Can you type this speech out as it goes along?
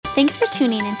Thanks for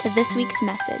tuning into this week's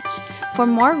message. For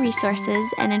more resources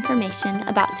and information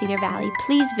about Cedar Valley,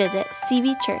 please visit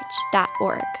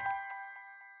cvchurch.org.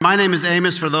 My name is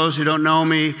Amos, for those who don't know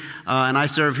me, and I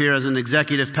serve here as an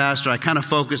executive pastor. I kind of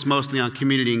focus mostly on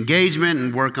community engagement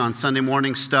and work on Sunday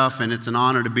morning stuff, and it's an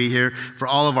honor to be here. For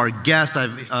all of our guests,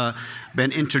 I've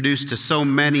been introduced to so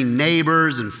many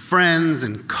neighbors and friends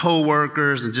and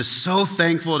co-workers, and just so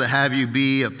thankful to have you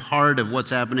be a part of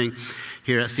what's happening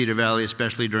here at Cedar Valley,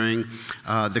 especially during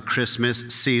the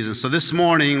Christmas season. So this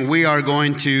morning, we are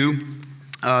going to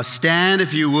stand,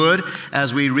 if you would,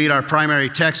 as we read our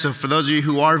primary text. So for those of you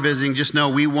who are visiting, just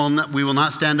know we will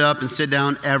not stand up and sit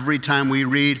down every time we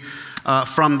read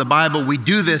from the Bible. We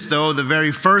do this, though, the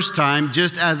very first time,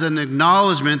 just as an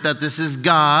acknowledgement that this is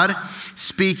God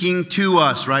speaking to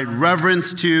us, right?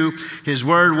 Reverence to His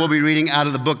Word. We'll be reading out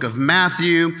of the book of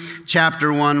Matthew,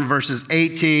 chapter 1, verses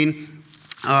 18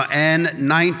 and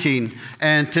 19.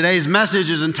 And today's message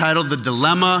is entitled, The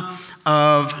Dilemma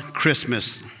of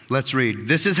Christmas. Let's read.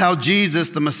 This is how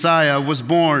Jesus, the Messiah, was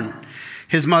born.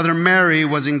 His mother Mary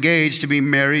was engaged to be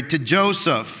married to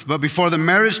Joseph. But before the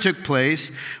marriage took place,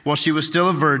 while she was still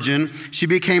a virgin, she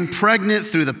became pregnant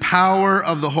through the power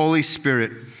of the Holy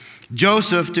Spirit.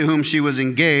 Joseph, to whom she was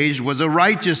engaged, was a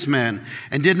righteous man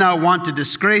and did not want to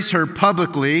disgrace her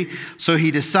publicly, so he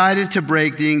decided to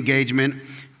break the engagement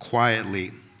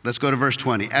quietly. Let's go to verse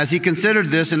 20. As he considered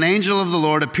this, an angel of the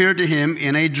Lord appeared to him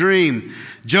in a dream.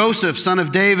 Joseph, son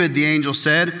of David, the angel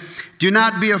said, do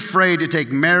not be afraid to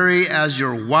take Mary as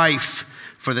your wife,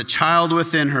 for the child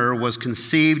within her was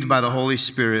conceived by the Holy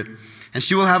Spirit. And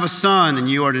she will have a son, and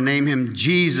you are to name him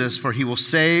Jesus, for he will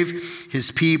save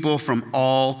his people from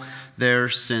all their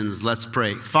sins. Let's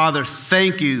pray. Father,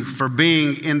 thank you for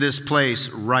being in this place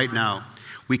right now.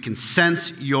 We can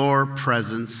sense your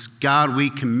presence. God, we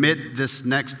commit this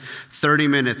next 30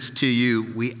 minutes to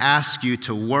you. We ask you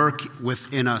to work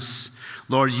within us.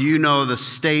 Lord, you know the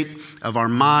state of our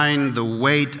mind, the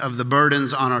weight of the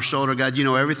burdens on our shoulder. God, you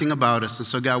know everything about us. And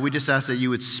so, God, we just ask that you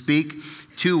would speak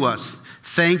to us.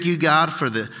 Thank you, God, for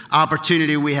the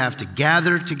opportunity we have to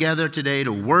gather together today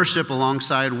to worship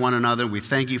alongside one another. We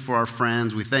thank you for our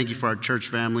friends. We thank you for our church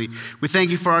family. We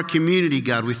thank you for our community,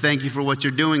 God. We thank you for what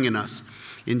you're doing in us.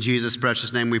 In Jesus'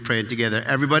 precious name we pray together.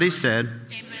 Everybody said,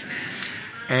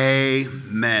 Amen.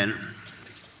 Amen.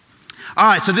 All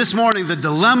right, so this morning, the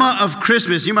dilemma of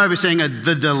Christmas. You might be saying,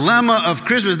 the dilemma of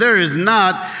Christmas. There is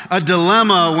not a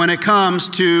dilemma when it comes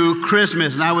to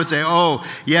Christmas. And I would say, oh,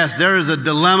 yes, there is a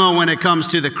dilemma when it comes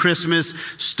to the Christmas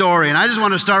story. And I just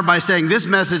want to start by saying this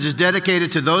message is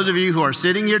dedicated to those of you who are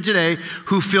sitting here today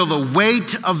who feel the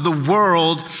weight of the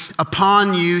world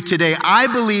upon you today. I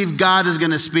believe God is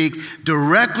going to speak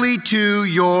directly to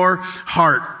your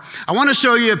heart. I want to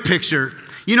show you a picture.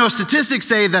 You know, statistics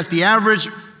say that the average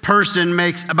person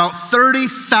makes about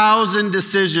 30,000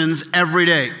 decisions every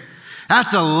day.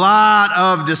 That's a lot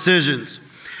of decisions.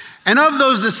 And of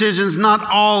those decisions, not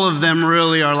all of them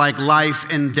really are like life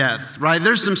and death, right?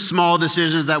 There's some small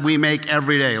decisions that we make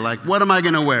every day, like what am I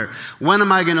going to wear? When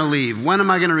am I going to leave? When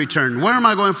am I going to return? Where am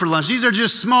I going for lunch? These are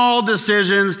just small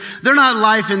decisions. They're not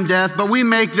life and death, but we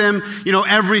make them,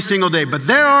 every single day. But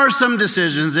there are some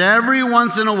decisions every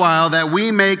once in a while that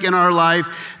we make in our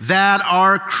life that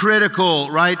are critical,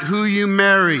 right? Who you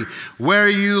marry, where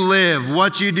you live,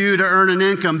 what you do to earn an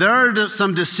income. There are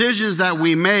some decisions that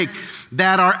we make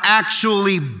that are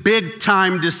actually big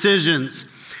time decisions.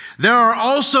 There are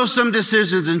also some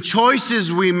decisions and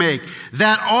choices we make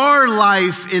that are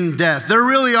life and death. There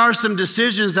really are some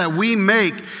decisions that we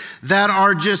make that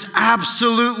are just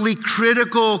absolutely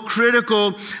critical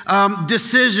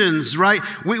decisions, right?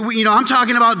 I'm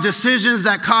talking about decisions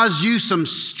that cause you some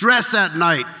stress at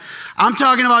night. I'm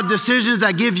talking about decisions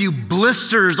that give you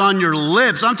blisters on your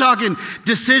lips. I'm talking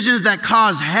decisions that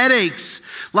cause headaches.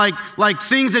 Like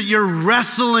things that you're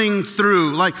wrestling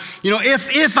through. Like,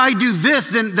 if I do this,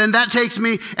 then that takes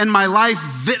me and my life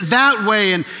that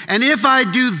way. And if I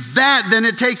do that, then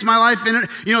it takes my life in it.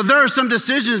 There are some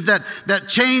decisions that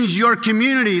change your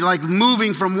community, like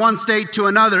moving from one state to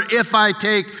another. If I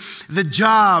take the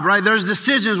job, right? There's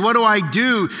decisions. What do I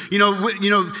do?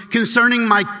 Concerning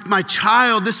my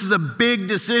child, this is a big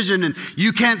decision and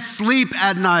you can't sleep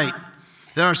at night.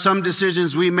 There are some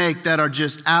decisions we make that are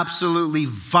just absolutely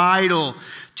vital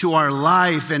to our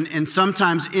life. And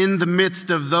sometimes in the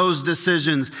midst of those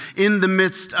decisions, in the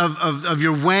midst of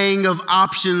your weighing of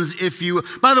options,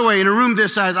 by the way, in a room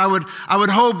this size, I would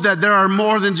hope that there are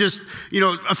more than just,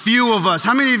 a few of us.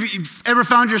 How many of you ever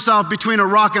found yourself between a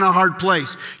rock and a hard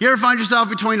place? You ever find yourself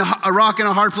between a rock and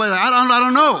a hard place? I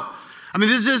don't know. I mean,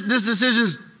 this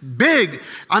decision's big.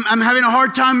 I'm having a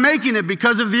hard time making it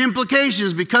because of the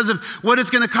implications, because of what it's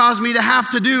going to cause me to have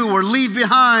to do or leave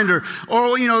behind, or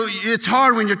it's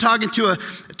hard when you're talking to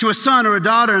a son or a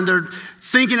daughter and they're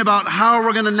thinking about how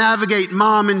we're going to navigate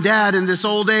mom and dad in this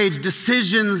old age,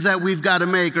 decisions that we've got to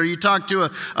make. Or you talk to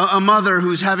a mother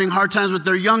who's having hard times with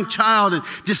their young child and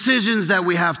decisions that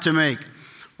we have to make.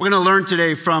 We're going to learn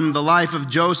today from the life of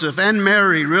Joseph and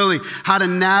Mary, really, how to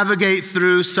navigate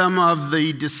through some of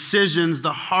the decisions,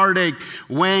 the heartache,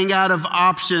 weighing out of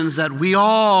options that we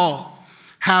all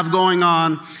have going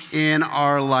on in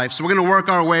our life. So we're going to work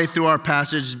our way through our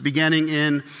passage beginning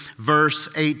in verse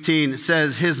 18. It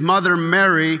says, his mother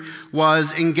Mary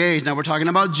was engaged. Now we're talking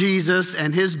about Jesus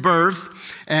and his birth,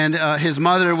 and his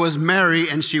mother was Mary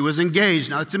and she was engaged.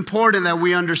 Now it's important that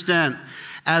we understand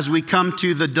as we come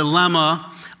to the dilemma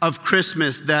of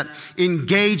Christmas, that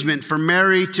engagement, for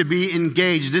Mary to be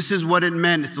engaged, this is what it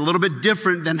meant. It's a little bit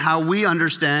different than how we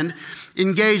understand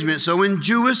engagement. So in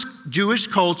Jewish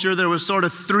culture, there was sort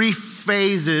of three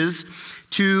phases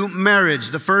to marriage.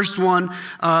 The first one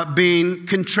being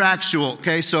contractual.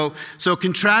 Okay, so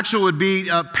contractual would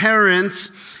be parents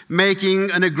making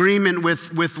an agreement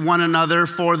with one another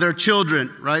for their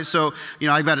children, right? So,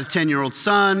 I've got a 10-year-old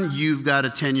son, you've got a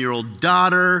 10-year-old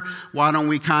daughter. Why don't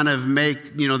we kind of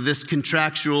make, this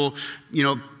contractual,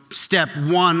 step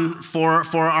one for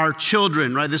our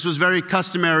children, right? This was very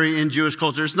customary in Jewish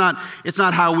culture. It's not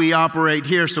how we operate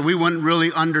here, so we wouldn't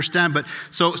really understand. But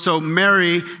so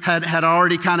Mary had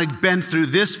already kind of been through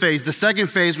this phase. The second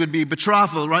phase would be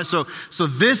betrothal, right? So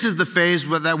this is the phase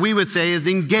that we would say is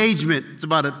engagement. It's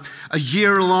about a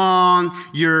year long.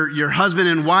 You're husband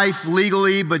and wife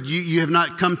legally, but you have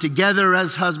not come together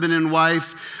as husband and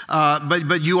wife.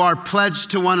 But you are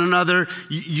pledged to one another.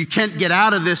 You can't get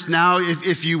out of this now.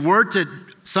 If you were to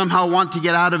somehow want to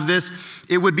get out of this,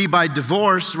 it would be by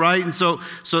divorce, right? And so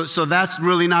that's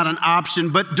really not an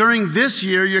option. But during this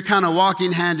year, you're kind of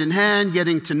walking hand in hand,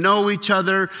 getting to know each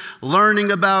other,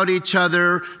 learning about each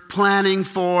other, planning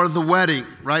for the wedding,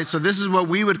 right? So this is what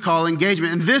we would call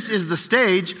engagement. And this is the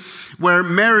stage where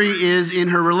Mary is in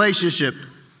her relationship.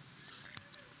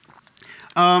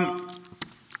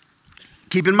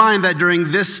 Keep in mind that during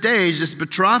this stage, this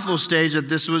betrothal stage, that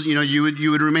this was,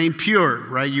 you would remain pure,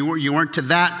 right? You weren't to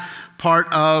that part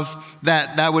of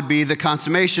that. That would be the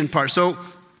consummation part. So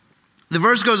the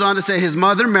verse goes on to say his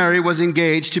mother Mary was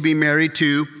engaged to be married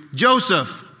to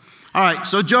Joseph. All right,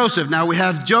 so Joseph. Now we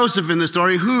have Joseph in the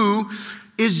story. Who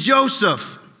is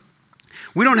Joseph?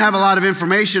 We don't have a lot of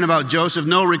information about Joseph,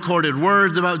 no recorded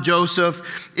words about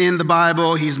Joseph in the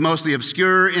Bible. He's mostly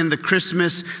obscure in the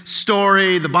Christmas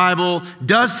story. The Bible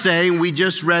does say, and we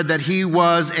just read, that he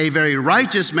was a very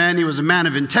righteous man. He was a man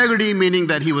of integrity, meaning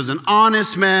that he was an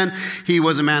honest man. He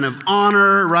was a man of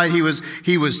honor, right? He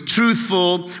was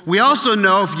truthful. We also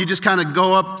know, if you just kind of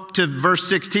go up to verse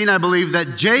 16, I believe,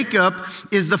 that Jacob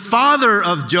is the father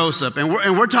of Joseph. And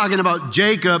we're talking about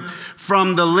Jacob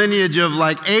from the lineage of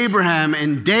like Abraham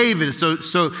and David.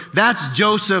 So that's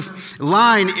Joseph's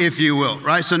line, if you will,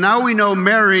 right? So now we know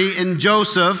Mary and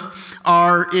Joseph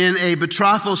are in a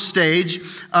betrothal stage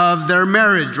of their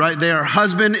marriage, right? They are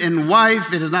husband and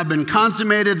wife. It has not been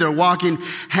consummated. They're walking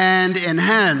hand in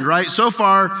hand, right? So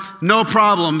far, no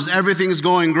problems. Everything's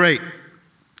going great.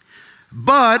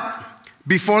 But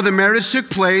before the marriage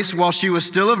took place, while she was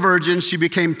still a virgin, she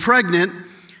became pregnant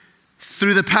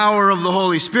through the power of the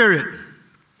Holy Spirit.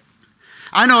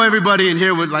 I know everybody in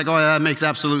here would like, oh, that makes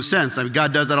absolute sense. I mean,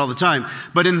 God does that all the time.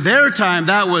 But in their time,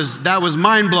 that was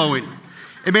mind-blowing.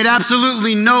 It made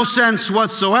absolutely no sense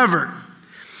whatsoever.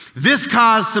 This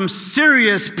caused some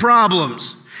serious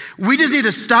problems. We just need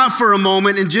to stop for a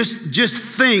moment and just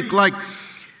think, like,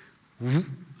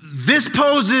 this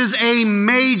poses a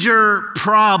major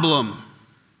problem.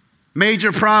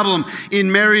 Major problem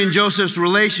in Mary and Joseph's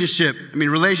relationship. I mean,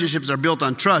 relationships are built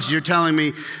on trust. You're telling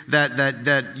me that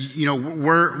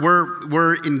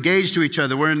we're engaged to each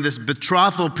other. We're in this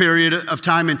betrothal period of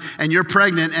time, and you're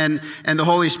pregnant, and the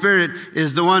Holy Spirit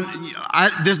is the one.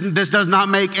 This does not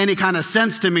make any kind of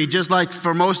sense to me. Just like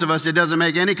for most of us, it doesn't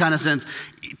make any kind of sense.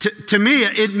 To me,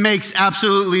 it makes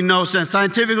absolutely no sense.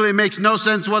 Scientifically, it makes no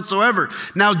sense whatsoever.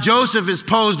 Now, Joseph is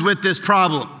posed with this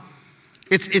problem.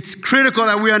 It's critical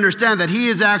that we understand that he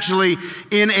is actually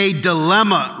in a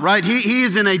dilemma, right? He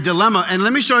is in a dilemma. And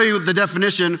let me show you the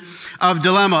definition of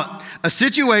dilemma. A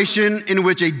situation in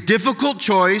which a difficult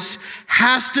choice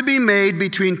has to be made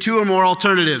between two or more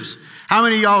alternatives. How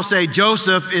many of y'all say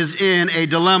Joseph is in a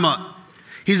dilemma?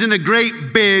 He's in a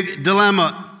great big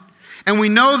dilemma. And we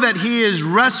know that he is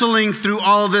wrestling through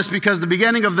all of this because the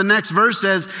beginning of the next verse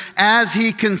says, as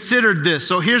he considered this.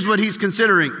 So here's what he's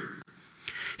considering.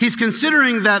 He's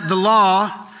considering that the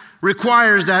law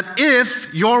requires that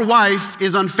if your wife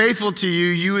is unfaithful to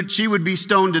you, she would be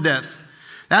stoned to death.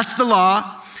 That's the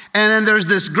law. And then there's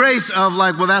this grace of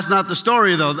like, well, that's not the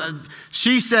story though.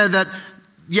 She said that,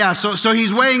 yeah, so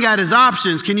he's weighing out his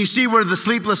options. Can you see where the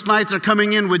sleepless nights are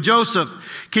coming in with Joseph?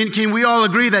 Can we all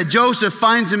agree that Joseph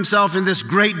finds himself in this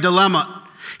great dilemma?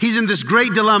 He's in this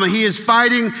great dilemma. He is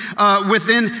fighting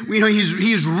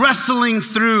he's wrestling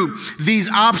through these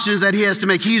options that he has to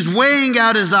make. He's weighing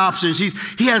out his options.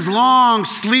 He has long,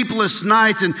 sleepless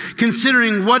nights and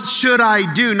considering, what should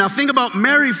I do? Now think about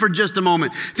Mary for just a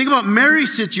moment. Think about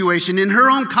Mary's situation in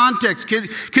her own context.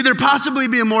 Could there possibly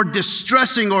be a more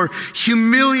distressing or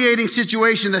humiliating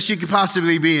situation that she could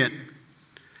possibly be in?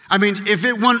 I mean, if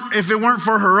it weren't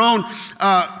for her own,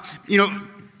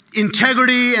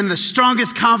 integrity and the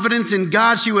strongest confidence in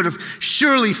God, she would have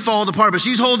surely fallen apart. But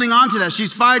she's holding on to that.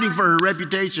 She's fighting for her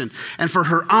reputation and for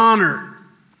her honor.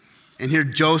 And here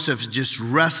Joseph's just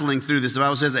wrestling through this. The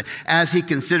Bible says that as he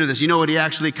considered this, you know what he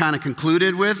actually kind of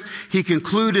concluded with? He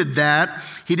concluded that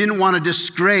he didn't want to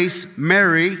disgrace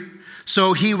Mary,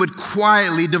 so he would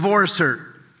quietly divorce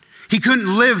her. He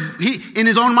couldn't live, in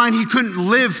his own mind, he couldn't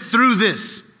live through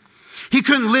this. He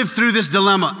couldn't live through this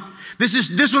dilemma.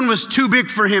 This one was too big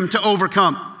for him to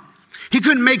overcome. He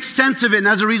couldn't make sense of it. And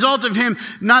as a result of him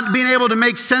not being able to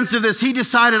make sense of this, he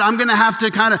decided, I'm going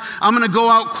to go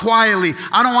out quietly.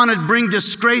 I don't want to bring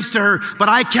disgrace to her, but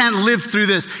I can't live through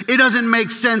this. It doesn't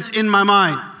make sense in my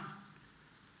mind.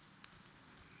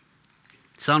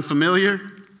 Sound familiar?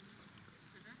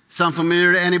 Sound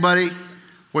familiar to anybody?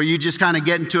 Where you just kind of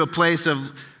get into a place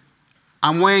of,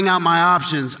 I'm weighing out my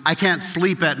options. I can't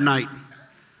sleep at night.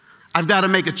 I've got to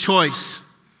make a choice.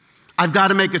 I've got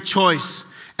to make a choice.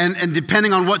 And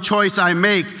depending on what choice I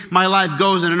make, my life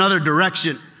goes in another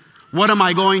direction. What am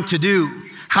I going to do?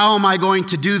 How am I going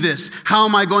to do this? How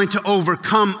am I going to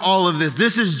overcome all of this?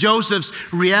 This is Joseph's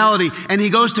reality. And he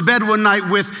goes to bed one night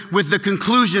with the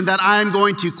conclusion that I'm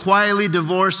going to quietly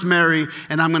divorce Mary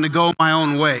and I'm going to go my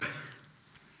own way.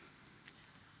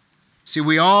 See,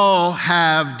 we all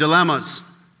have dilemmas.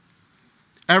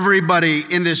 Everybody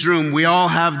in this room, we all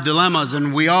have dilemmas,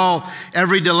 and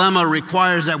every dilemma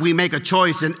requires that we make a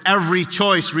choice, and every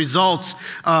choice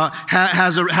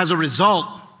has a result.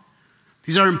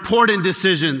 These are important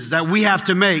decisions that we have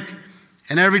to make,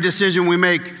 and every decision we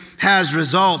make has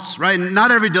results, right? And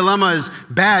not every dilemma is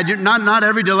bad. Not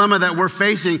every dilemma that we're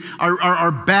facing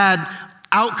are bad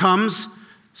outcomes.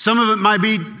 Some of it might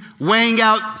be weighing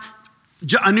out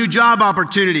a new job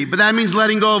opportunity, but that means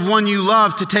letting go of one you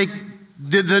love to take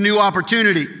the new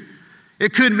opportunity.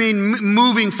 It could mean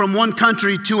moving from one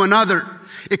country to another.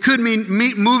 It could mean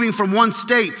moving from one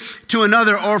state to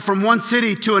another or from one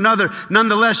city to another.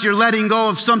 Nonetheless, you're letting go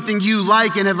of something you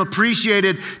like and have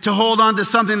appreciated to hold on to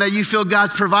something that you feel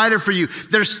God's provided for you.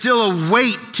 There's still a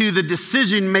weight to the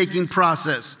decision-making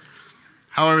process.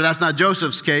 However, that's not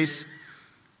Joseph's case.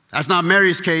 That's not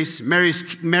Mary's case. Mary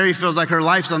feels like her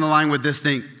life's on the line with this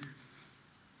thing.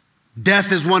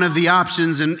 Death is one of the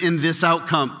options in this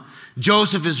outcome.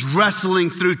 Joseph is wrestling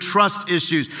through trust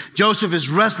issues. Joseph is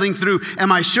wrestling through, am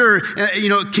I sure,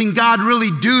 can God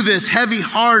really do this?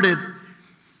 Heavy-hearted.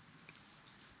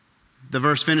 The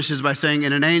verse finishes by saying,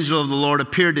 and an angel of the Lord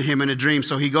appeared to him in a dream.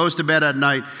 So he goes to bed at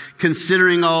night,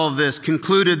 considering all of this,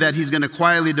 concluded that he's going to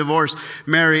quietly divorce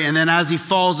Mary. And then as he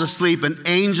falls asleep, an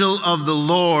angel of the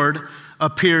Lord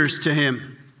appears to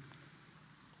him.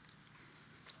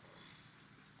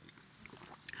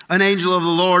 An angel of the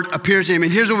Lord appears to him.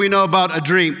 And here's what we know about a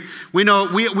dream. We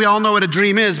all know what a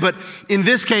dream is, but in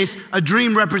this case, a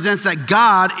dream represents that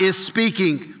God is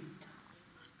speaking.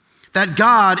 That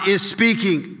God is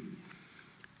speaking.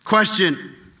 Question,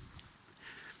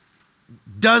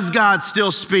 does God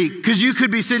still speak? Because you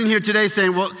could be sitting here today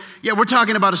saying, well, yeah, we're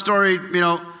talking about a story,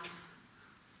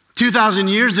 2,000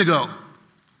 years ago.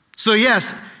 So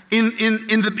yes, in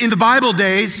the Bible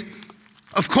days,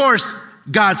 of course,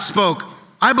 God spoke.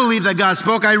 I believe that God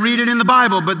spoke. I read it in the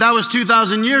Bible, but that was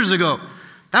 2,000 years ago.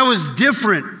 That was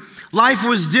different. Life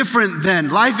was different then.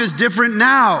 Life is different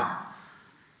now.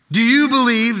 Do you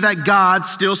believe that God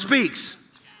still speaks?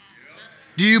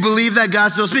 Do you believe that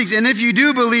God still speaks? And if you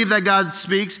do believe that God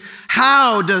speaks,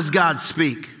 how does God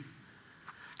speak?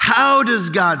 How does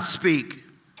God speak?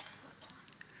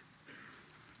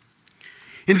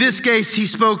 In this case, he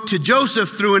spoke to Joseph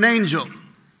through an angel.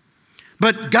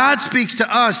 But God speaks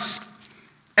to us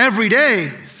every day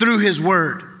through his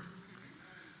word.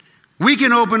 We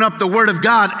can open up the word of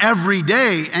God every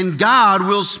day and God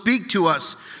will speak to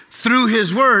us through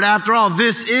his word. After all,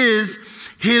 this is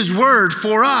his word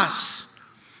for us.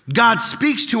 God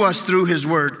speaks to us through his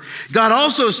word. God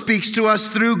also speaks to us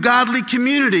through godly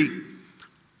community.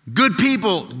 Good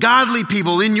people, godly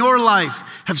people in your life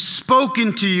have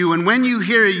spoken to you, and when you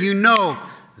hear it, you know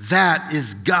that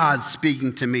is God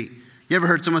speaking to me. You ever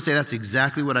heard someone say, that's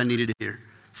exactly what I needed to hear?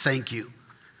 Thank you.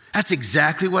 That's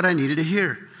exactly what I needed to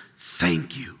hear.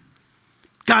 Thank you.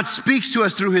 God speaks to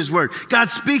us through his word. God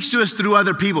speaks to us through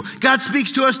other people. God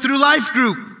speaks to us through life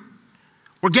group.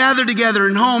 We're gathered together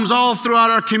in homes all throughout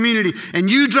our community, and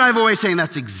you drive away saying,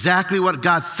 that's exactly what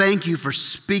God, thank you for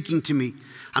speaking to me.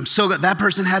 I'm so glad. That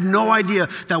person had no idea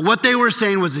that what they were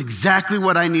saying was exactly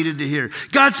what I needed to hear.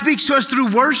 God speaks to us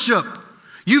through worship.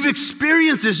 You've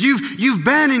experienced this. You've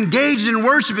been engaged in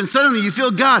worship, and suddenly you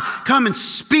feel God come and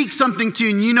speak something to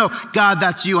you, and you know, God,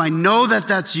 that's you. I know that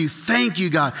that's you. Thank you,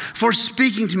 God, for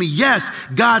speaking to me. Yes,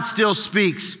 God still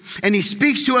speaks, and he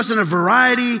speaks to us in a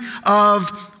variety of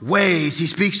ways. He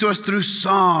speaks to us through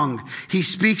song. He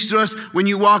speaks to us when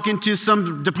you walk into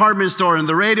some department store and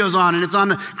the radio's on and it's on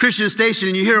the Christian station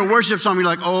and you hear a worship song, you're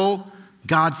like, oh,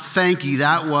 God, thank you.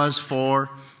 That was for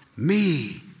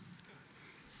me.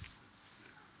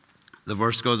 The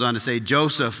verse goes on to say,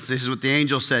 Joseph, this is what the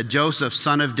angel said, Joseph,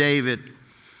 son of David,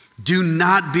 do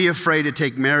not be afraid to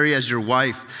take Mary as your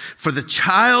wife, for the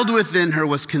child within her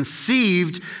was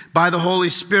conceived by the Holy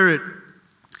Spirit.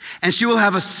 And she will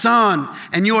have a son,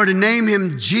 and you are to name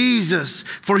him Jesus,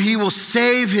 for he will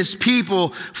save his people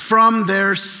from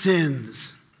their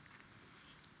sins.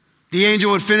 The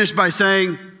angel would finish by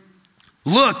saying,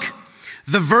 look,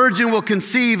 the virgin will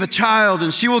conceive a child,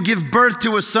 and she will give birth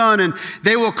to a son, and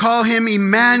they will call him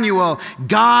Emmanuel,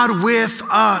 God with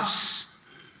us.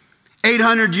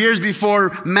 800 years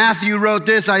before Matthew wrote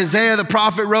this, Isaiah the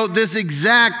prophet wrote this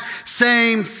exact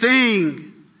same thing.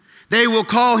 They will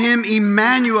call him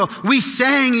Emmanuel. We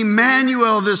sang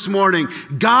Emmanuel this morning,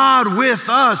 God with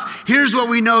us. Here's what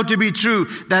we know to be true,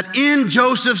 that in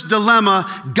Joseph's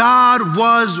dilemma, God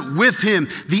was with him.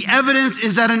 The evidence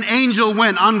is that an angel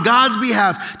went on God's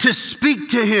behalf to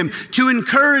speak to him, to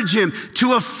encourage him,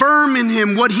 to affirm in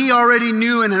him what he already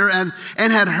knew and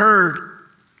had heard.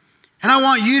 And I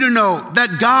want you to know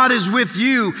that God is with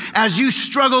you as you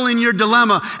struggle in your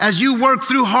dilemma, as you work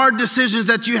through hard decisions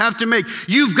that you have to make.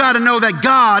 You've got to know that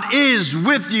God is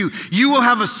with you. You will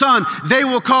have a son. They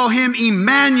will call him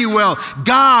Emmanuel,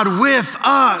 God with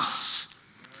us.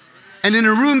 And in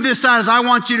a room this size, I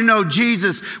want you to know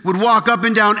Jesus would walk up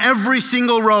and down every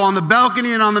single row on the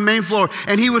balcony and on the main floor,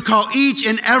 and he would call each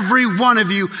and every one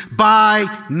of you by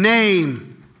name.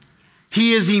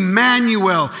 He is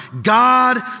Emmanuel,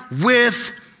 God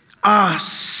with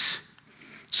us.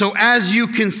 So as you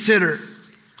consider,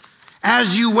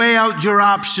 as you weigh out your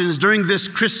options during this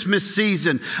Christmas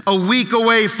season, a week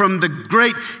away from the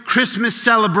great Christmas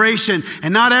celebration,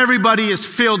 and not everybody is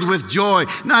filled with joy.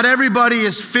 Not everybody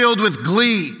is filled with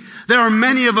glee. There are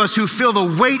many of us who feel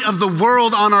the weight of the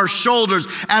world on our shoulders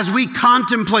as we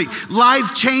contemplate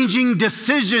life-changing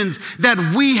decisions that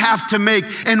we have to make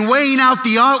and weighing out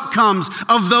the outcomes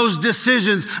of those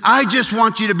decisions. I just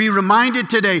want you to be reminded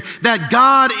today that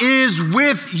God is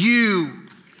with you.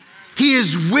 He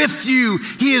is with you.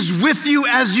 He is with you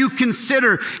as you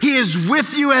consider. He is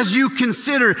with you as you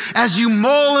consider, as you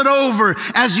mull it over,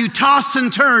 as you toss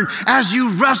and turn, as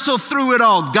you wrestle through it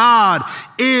all. God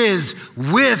is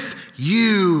with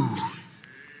you.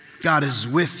 God is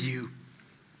with you.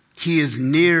 He is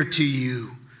near to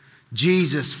you.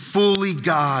 Jesus, fully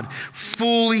God,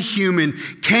 fully human,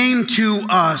 came to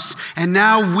us, and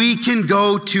now we can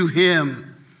go to him.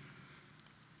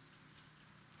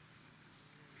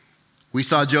 We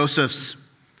saw Joseph's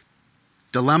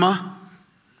dilemma.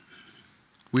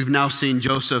 We've now seen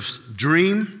Joseph's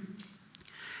dream.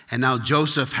 And now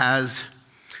Joseph has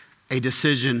a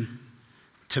decision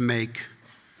to make.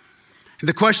 And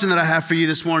the question that I have for you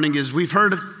this morning is, we've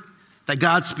heard that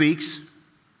God speaks,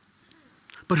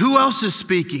 but who else is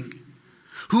speaking?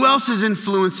 Who else is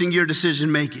influencing your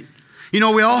decision making? You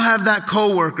know, we all have that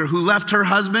coworker who left her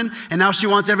husband and now she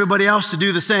wants everybody else to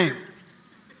do the same.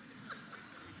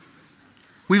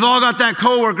 We've all got that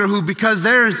coworker who, because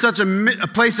they're in such a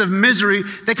place of misery,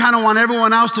 they kind of want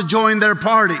everyone else to join their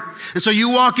party. And so you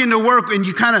walk into work and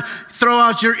you kind of throw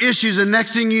out your issues, and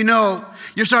next thing you know,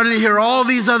 you're starting to hear all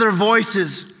these other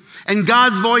voices, and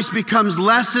God's voice becomes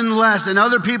less and less, and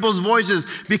other people's voices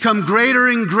become greater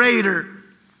and greater.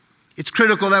 It's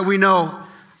critical that we know,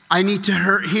 I need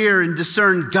to hear and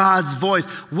discern God's voice.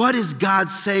 What is God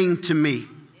saying to me?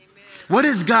 What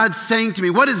is God saying to me?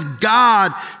 What is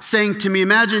God saying to me?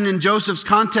 Imagine in Joseph's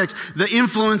context, the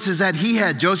influences that he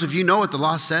had. Joseph, you know what the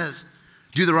law says.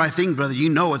 Do the right thing, brother. You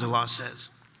know what the law says.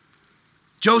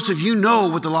 Joseph, you know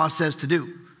what the law says to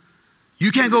do.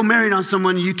 You can't go married on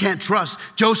someone you can't trust.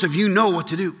 Joseph, you know what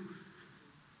to do.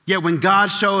 Yet when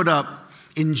God showed up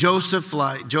in Joseph's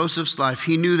life,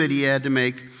 he knew that he had to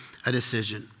make a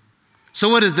decision. So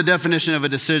what is the definition of a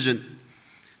decision?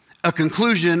 A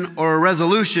conclusion or a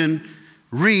resolution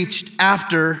reached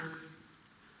after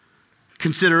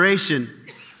consideration.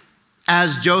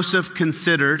 As Joseph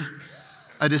considered,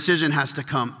 a decision has to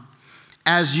come.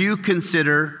 As you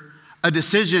consider, a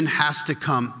decision has to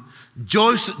come.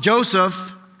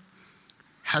 Joseph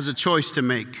has a choice to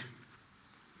make.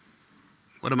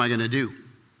 What am I going to do?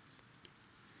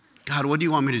 God, what do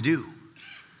you want me to do?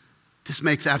 This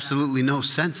makes absolutely no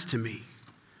sense to me.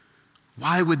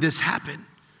 Why would this happen?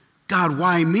 God,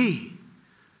 why me?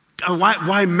 God,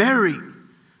 why Mary?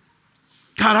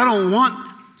 God, I don't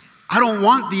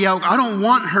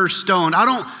want her stoned. I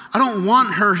don't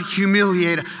want her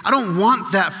humiliated. I don't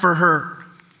want that for her.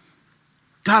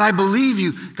 God, I believe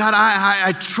you. God,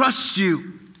 I trust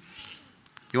you.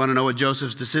 You want to know what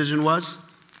Joseph's decision was?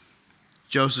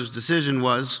 Joseph's decision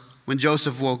was, when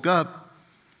Joseph woke up,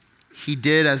 he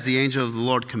did as the angel of the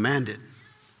Lord commanded,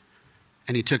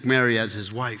 and he took Mary as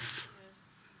his wife.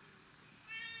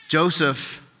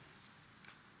 Joseph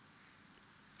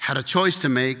had a choice to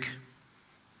make.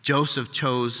 Joseph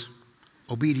chose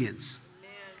obedience.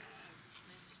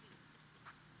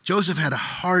 Joseph had a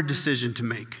hard decision to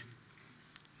make.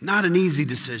 Not an easy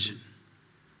decision.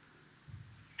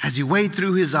 As he weighed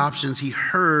through his options, he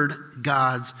heard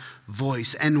God's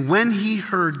voice. And when he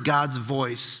heard God's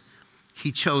voice,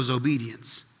 he chose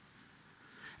obedience.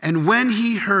 And when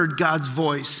he heard God's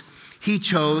voice, he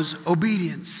chose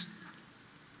obedience.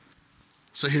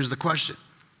 So here's the question.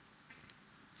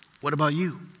 What about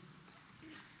you?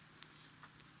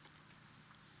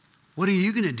 What are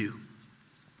you going to do?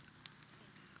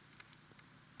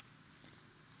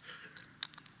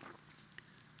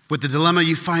 With the dilemma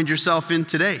you find yourself in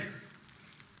today,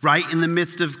 right in the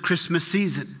midst of Christmas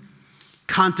season,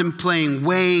 contemplating,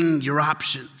 weighing your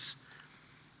options,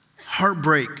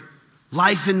 heartbreak,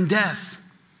 life and death,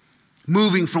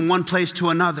 moving from one place to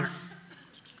another.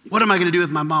 What am I going to do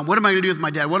with my mom? What am I going to do with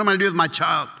my dad? What am I going to do with my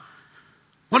child?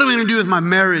 What am I going to do with my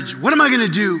marriage? What am I going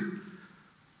to do?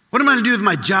 What am I going to do with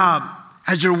my job?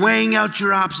 As you're weighing out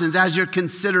your options, as you're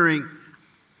considering,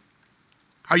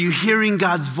 are you hearing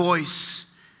God's voice?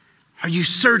 Are you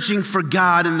searching for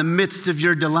God in the midst of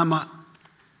your dilemma?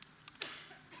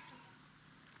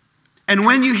 And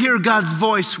when you hear God's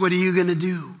voice, what are you going to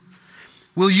do?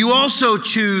 Will you also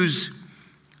choose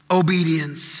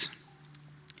obedience?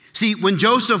 See, when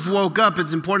Joseph woke up,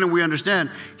 it's important we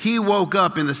understand, he woke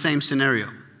up in the same scenario.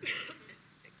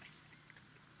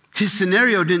 His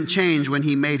scenario didn't change when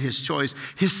he made his choice.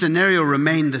 His scenario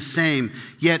remained the same,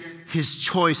 yet his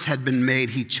choice had been made.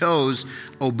 He chose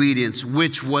obedience,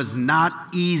 which was not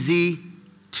easy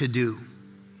to do.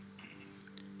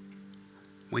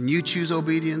 When you choose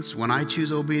obedience, when I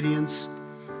choose obedience,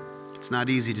 it's not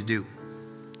easy to do.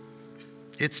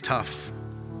 It's tough.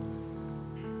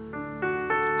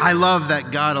 I love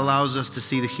that God allows us to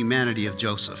see the humanity of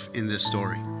Joseph in this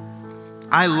story.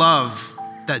 I love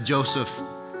that Joseph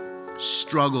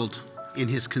struggled in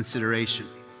his consideration.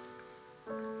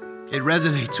 It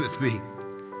resonates with me.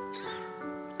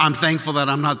 I'm thankful that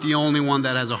I'm not the only one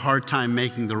that has a hard time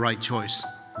making the right choice.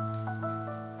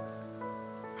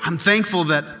 I'm thankful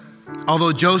that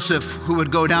although Joseph, who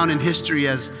would go down in history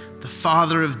as the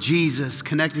father of Jesus,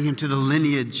 connecting him to the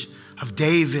lineage of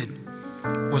David,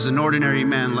 was an ordinary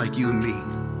man like you and me.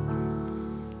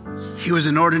 He was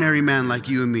an ordinary man like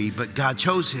you and me, but God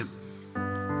chose him.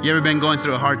 You ever been going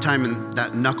through a hard time and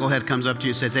that knucklehead comes up to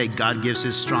you and says, hey, God gives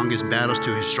his strongest battles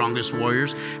to his strongest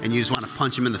warriors, and you just want to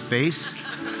punch him in the face?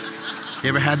 You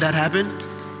ever had that happen?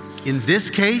 In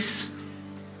this case,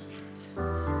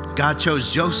 God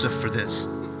chose Joseph for this.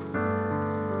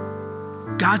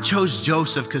 God chose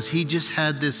Joseph because he just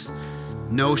had this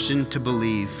notion to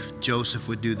believe Joseph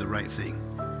would do the right thing.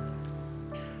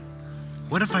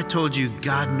 What if I told you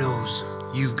God knows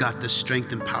you've got the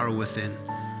strength and power within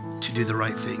to do the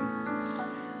right thing?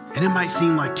 And it might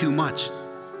seem like too much.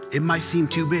 It might seem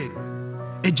too big.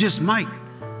 It just might.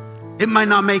 It might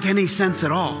not make any sense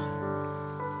at all.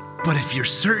 But if you're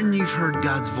certain you've heard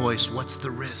God's voice, what's the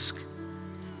risk?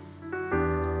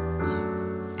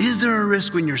 Is there a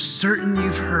risk when you're certain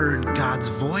you've heard God's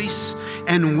voice?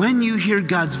 And when you hear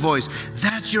God's voice,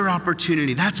 that's That's your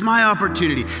opportunity. That's my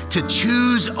opportunity to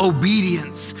choose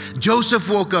obedience. Joseph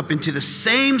woke up into the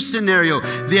same scenario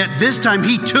that this time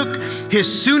he took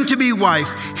his soon-to-be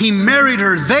wife, he married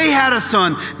her, they had a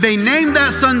son, they named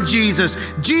that son Jesus.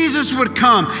 Jesus would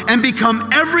come and become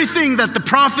everything that the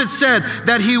prophet said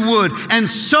that he would, and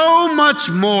so much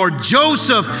more.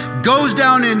 Joseph goes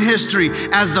down in history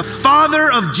as the father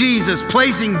of Jesus,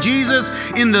 placing Jesus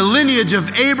in the lineage of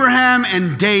Abraham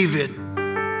and David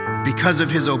because of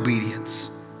his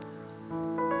obedience.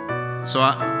 So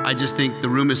I just think the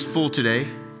room is full today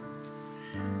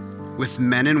with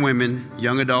men and women,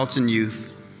 young adults and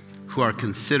youth, who are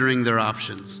considering their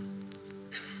options.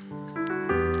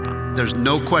 There's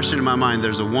no question in my mind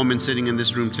there's a woman sitting in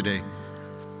this room today.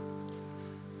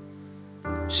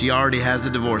 She already has the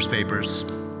divorce papers.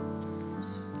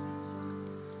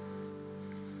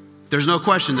 There's no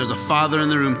question there's a father in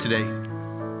the room today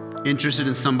interested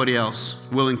in somebody else,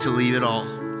 willing to leave it all.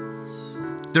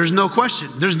 There's no question.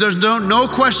 There's no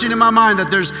question in my mind that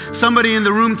there's somebody in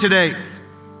the room today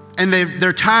and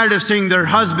they're tired of seeing their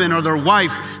husband or their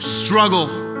wife struggle.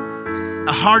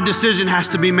 A hard decision has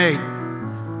to be made.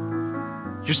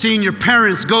 You're seeing your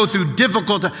parents go through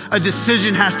difficult, a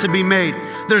decision has to be made.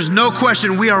 There's no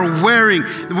question we are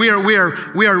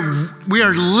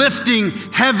lifting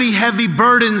heavy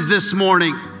burdens this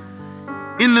morning.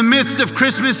 In the midst of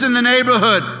Christmas in the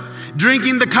neighborhood,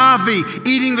 drinking the coffee,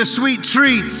 eating the sweet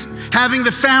treats, having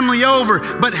the family over,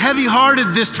 but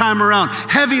heavy-hearted this time around.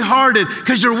 Heavy-hearted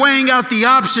because you're weighing out the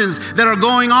options that are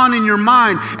going on in your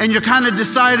mind, and you're kind of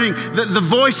deciding the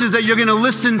voices that you're going to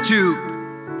listen to.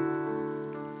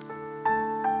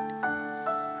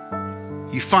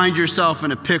 You find yourself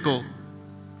in a pickle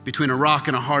between a rock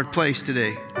and a hard place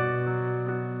today,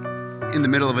 in the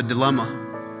middle of a dilemma,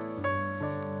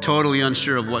 totally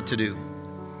unsure of what to do.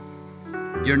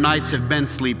 Your nights have been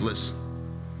sleepless,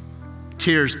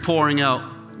 tears pouring out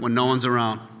when no one's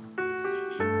around,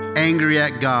 angry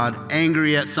at God,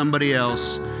 angry at somebody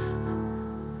else,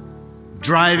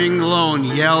 driving alone,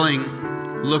 yelling,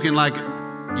 looking like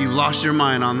you've lost your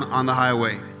mind on the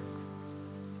highway.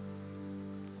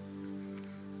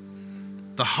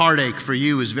 The heartache for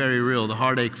you is very real. The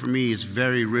heartache for me is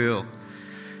very real.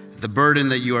 The burden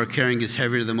that you are carrying is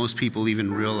heavier than most people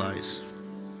even realize.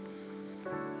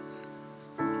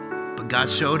 But God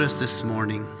showed us this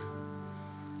morning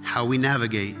how we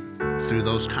navigate through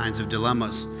those kinds of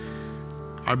dilemmas.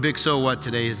 Our big so what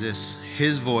today is this: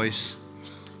 His voice,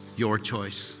 your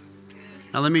choice.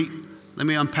 Now let me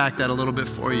unpack that a little bit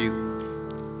for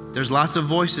you. There's lots of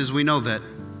voices, we know that.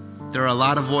 There are a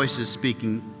lot of voices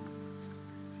speaking.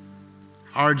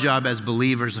 Our job as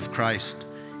believers of Christ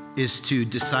is to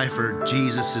decipher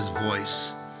Jesus'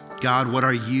 voice. God, what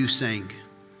are you saying?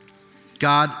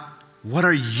 God, what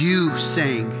are you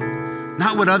saying?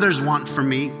 Not what others want from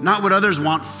me, not what others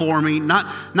want for me, not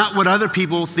what other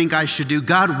people think I should do.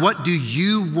 God, what do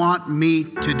you want me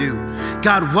to do?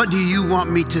 God, what do you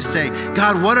want me to say?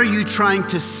 God, what are you trying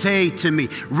to say to me?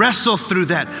 Wrestle through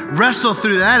that. Wrestle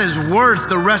through that. That is worth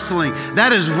the wrestling.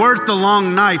 That is worth the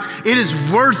long nights. It is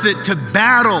worth it to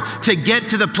battle to get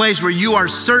to the place where you are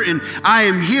certain I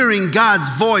am hearing God's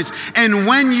voice. And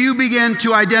when you begin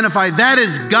to identify that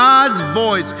is God's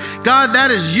voice, God, that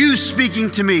is you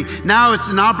speaking to me. Now it's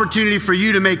an opportunity for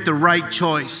you to make the right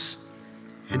choice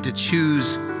and to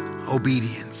choose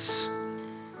obedience.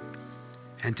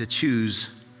 And to choose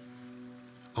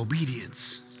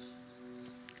obedience.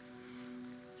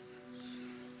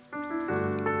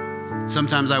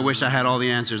 Sometimes I wish I had all the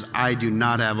answers. I do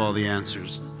not have all the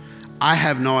answers. I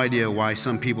have no idea why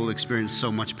some people experience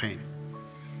so much pain.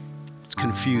 It's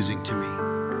confusing to me.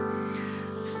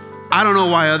 I don't know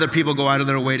why other people go out of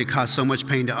their way to cause so much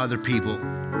pain to other people.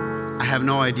 I have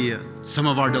no idea. Some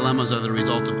of our dilemmas are the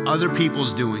result of other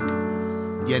people's doing,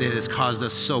 yet it has caused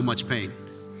us so much pain.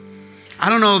 I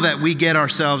don't know why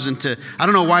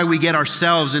we get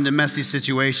ourselves into messy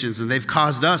situations and they've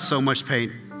caused us so much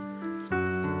pain.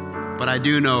 But I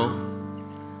do know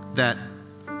that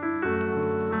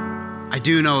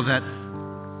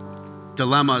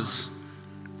dilemmas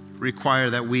require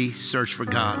that we search for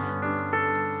God.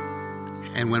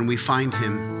 And when we find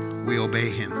Him, we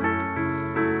obey Him.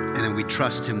 And then we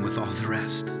trust Him with all the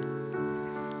rest.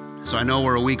 So I know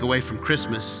we're a week away from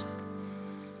Christmas.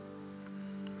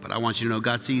 But I want you to know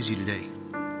God sees you today.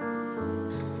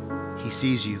 He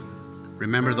sees you.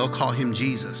 Remember, they'll call Him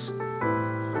Jesus.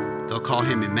 They'll call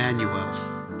Him Emmanuel,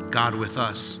 God with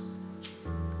us.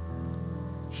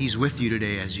 He's with you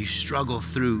today as you struggle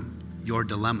through your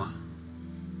dilemma.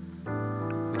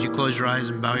 Would you close your eyes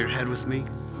and bow your head with me?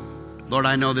 Lord,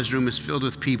 I know this room is filled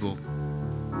with people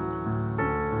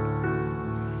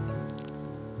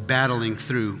battling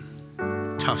through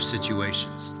tough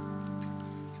situations.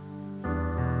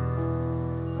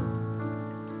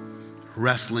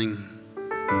 Wrestling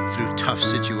through tough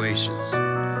situations.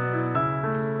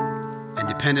 And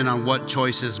depending on what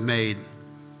choice is made,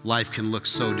 life can look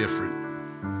so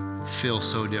different, feel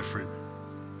so different.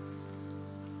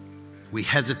 We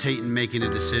hesitate in making a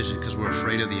decision because we're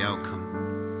afraid of the outcome.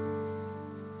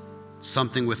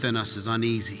 Something within us is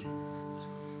uneasy.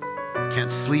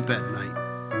 Can't sleep at night.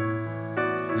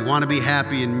 We want to be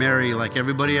happy and merry like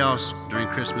everybody else during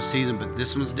Christmas season, but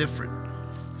this one's different.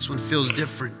 This one feels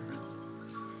different.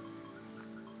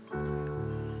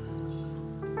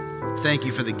 Thank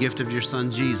you for the gift of your son,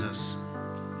 Jesus.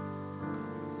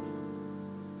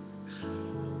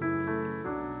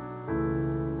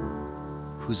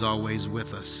 Who's always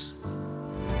with us.